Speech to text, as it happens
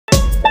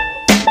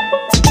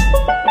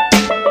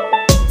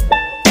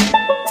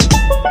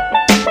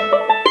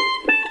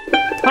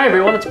Hi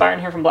everyone, it's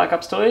Byron here from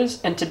BlackOpsToys,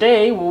 and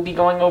today we'll be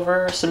going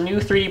over some new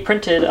 3D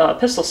printed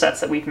pistol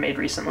sets that we've made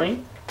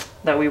recently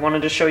that we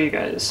wanted to show you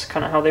guys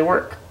kind of how they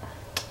work.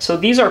 So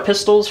these are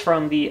pistols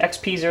from the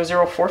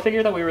XP004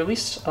 figure that we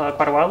released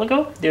quite a while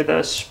ago. They're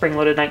the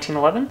spring-loaded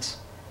 1911s.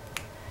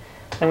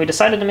 And we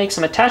decided to make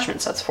some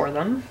attachment sets for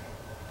them,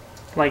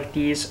 like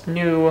these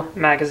new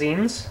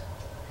magazines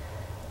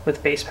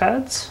with base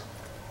pads,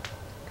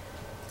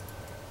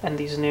 and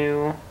these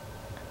new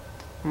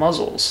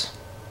muzzles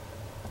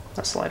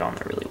that slide on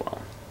there really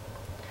well.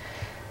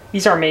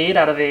 These are made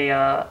out of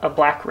a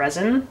black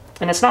resin,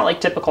 and it's not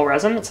like typical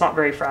resin. It's not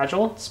very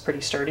fragile. It's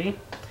pretty sturdy.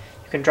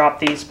 You can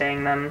drop these,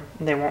 bang them,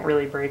 and they won't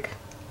really break.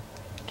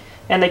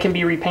 And they can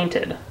be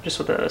repainted just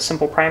with a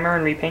simple primer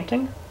and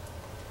repainting.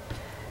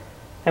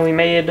 And we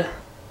made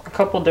a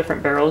couple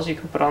different barrels you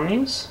can put on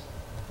these.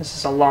 This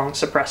is a long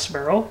suppressed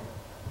barrel.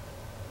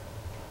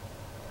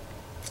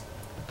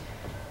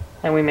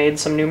 And we made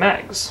some new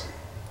mags.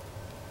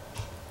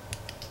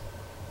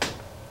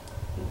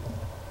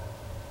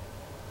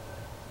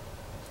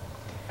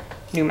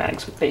 New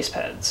mags with base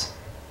pads.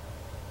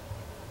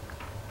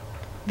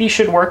 These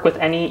should work with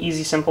any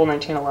Easy Simple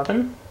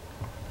 1911,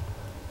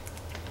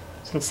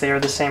 since they are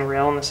the same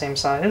rail and the same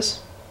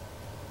size.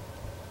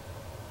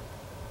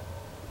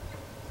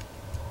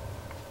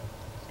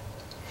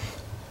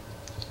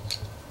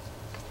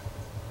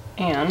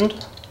 And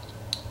it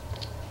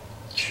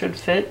should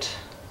fit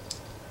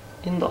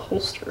in the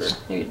holster.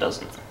 Maybe it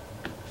doesn't.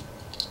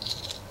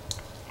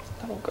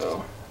 That'll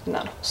go in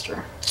that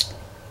holster.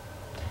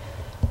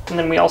 And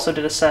then we also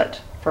did a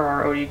set for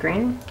our OD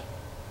green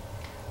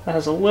that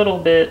has a little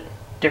bit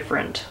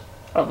different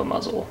of a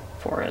muzzle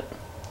for it.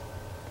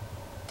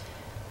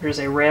 There's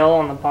a rail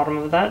on the bottom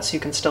of that, so you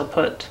can still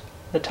put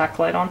the tack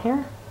light on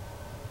here.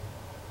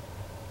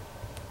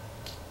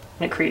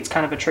 And it creates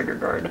kind of a trigger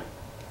guard.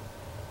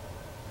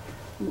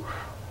 Oof.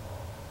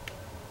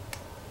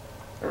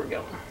 There we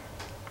go.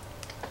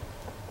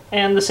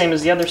 And the same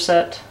as the other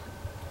set,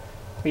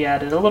 we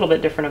added a little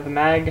bit different of a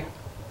mag.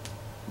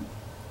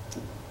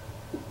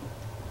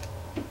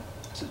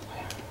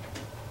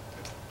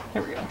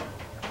 There we go.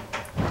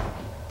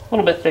 A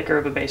little bit thicker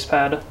of a base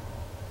pad.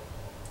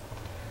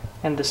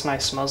 And this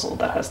nice muzzle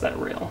that has that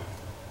rail.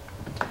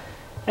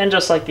 And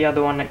just like the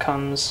other one, it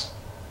comes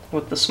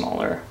with the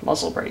smaller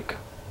muzzle brake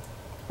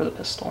for the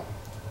pistol.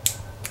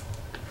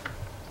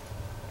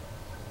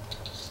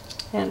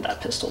 And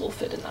that pistol will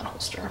fit in that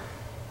holster.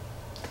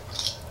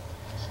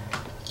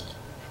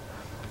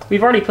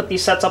 We've already put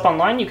these sets up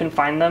online. You can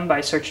find them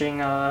by searching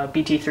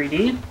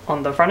BT3D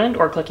on the front end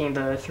or clicking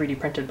the 3D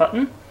printed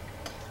button.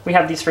 We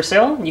have these for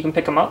sale. You can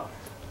pick them up.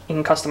 You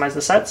can customize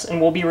the sets,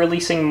 and we'll be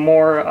releasing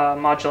more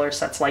modular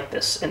sets like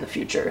this in the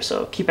future,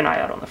 so keep an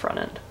eye out on the front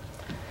end.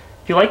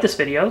 If you like this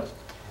video,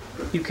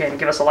 you can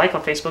give us a like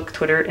on Facebook,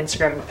 Twitter,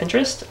 Instagram, and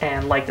Pinterest,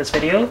 and like this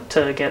video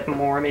to get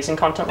more amazing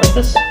content like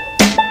this.